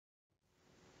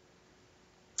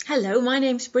Hello, my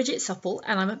name's Bridget Supple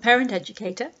and I'm a parent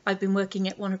educator. I've been working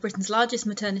at one of Britain's largest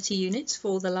maternity units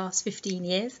for the last 15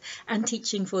 years and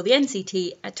teaching for the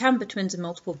NCT at Tampa Twins and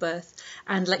Multiple Birth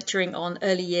and lecturing on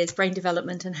early years brain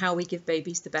development and how we give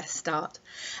babies the best start.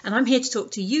 And I'm here to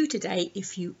talk to you today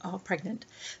if you are pregnant.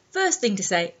 First thing to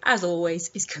say, as always,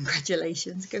 is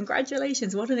congratulations.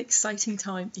 Congratulations, what an exciting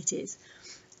time it is.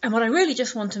 And what I really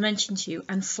just want to mention to you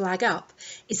and flag up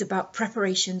is about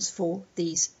preparations for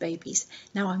these babies.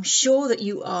 Now, I'm sure that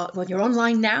you are, well, you're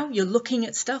online now, you're looking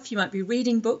at stuff, you might be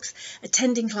reading books,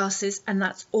 attending classes, and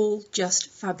that's all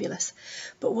just fabulous.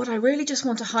 But what I really just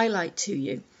want to highlight to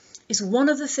you is one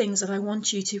of the things that I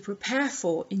want you to prepare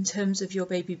for in terms of your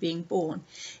baby being born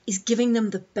is giving them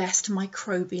the best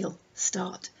microbial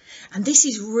start. And this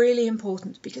is really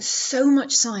important because so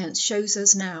much science shows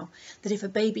us now that if a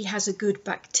baby has a good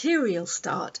bacterial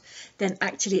start, then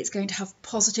actually it's going to have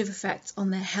positive effects on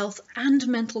their health and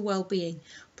mental well-being,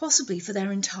 possibly for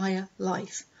their entire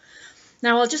life.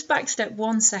 Now, I'll just backstep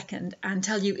 1 second and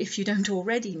tell you, if you don't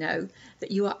already know,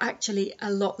 that you are actually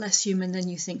a lot less human than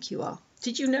you think you are.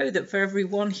 Did you know that for every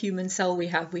 1 human cell we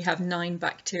have 9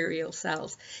 bacterial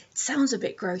cells? It sounds a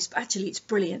bit gross, but actually it's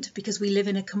brilliant because we live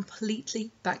in a completely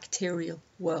bacterial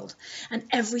world. And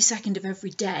every second of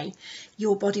every day,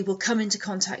 your body will come into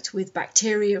contact with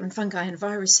bacteria and fungi and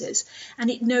viruses, and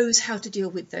it knows how to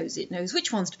deal with those. It knows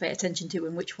which ones to pay attention to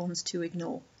and which ones to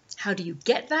ignore. How do you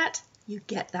get that? You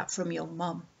get that from your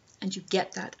mum, and you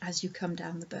get that as you come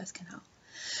down the birth canal.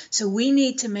 So we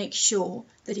need to make sure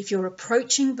that if you're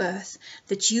approaching birth,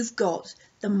 that you've got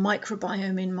the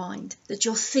microbiome in mind, that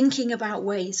you're thinking about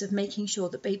ways of making sure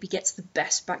that baby gets the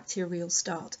best bacterial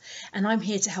start. And I'm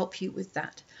here to help you with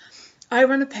that. I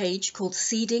run a page called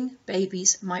Seeding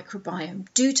Baby's Microbiome.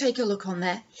 Do take a look on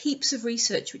there. Heaps of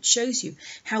research which shows you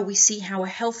how we see how a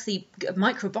healthy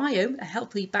microbiome, a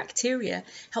healthy bacteria,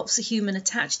 helps the human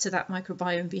attached to that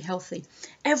microbiome be healthy.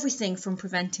 Everything from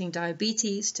preventing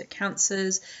diabetes to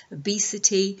cancers,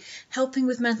 obesity, helping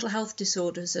with mental health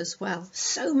disorders as well.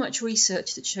 So much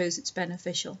research that shows it's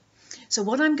beneficial. So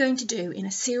what I'm going to do in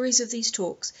a series of these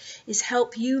talks is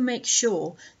help you make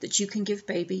sure that you can give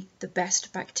baby the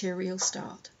best bacterial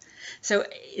start. So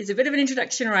it's a bit of an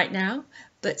introduction right now,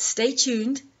 but stay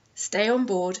tuned, stay on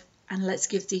board, and let's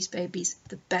give these babies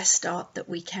the best start that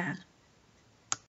we can.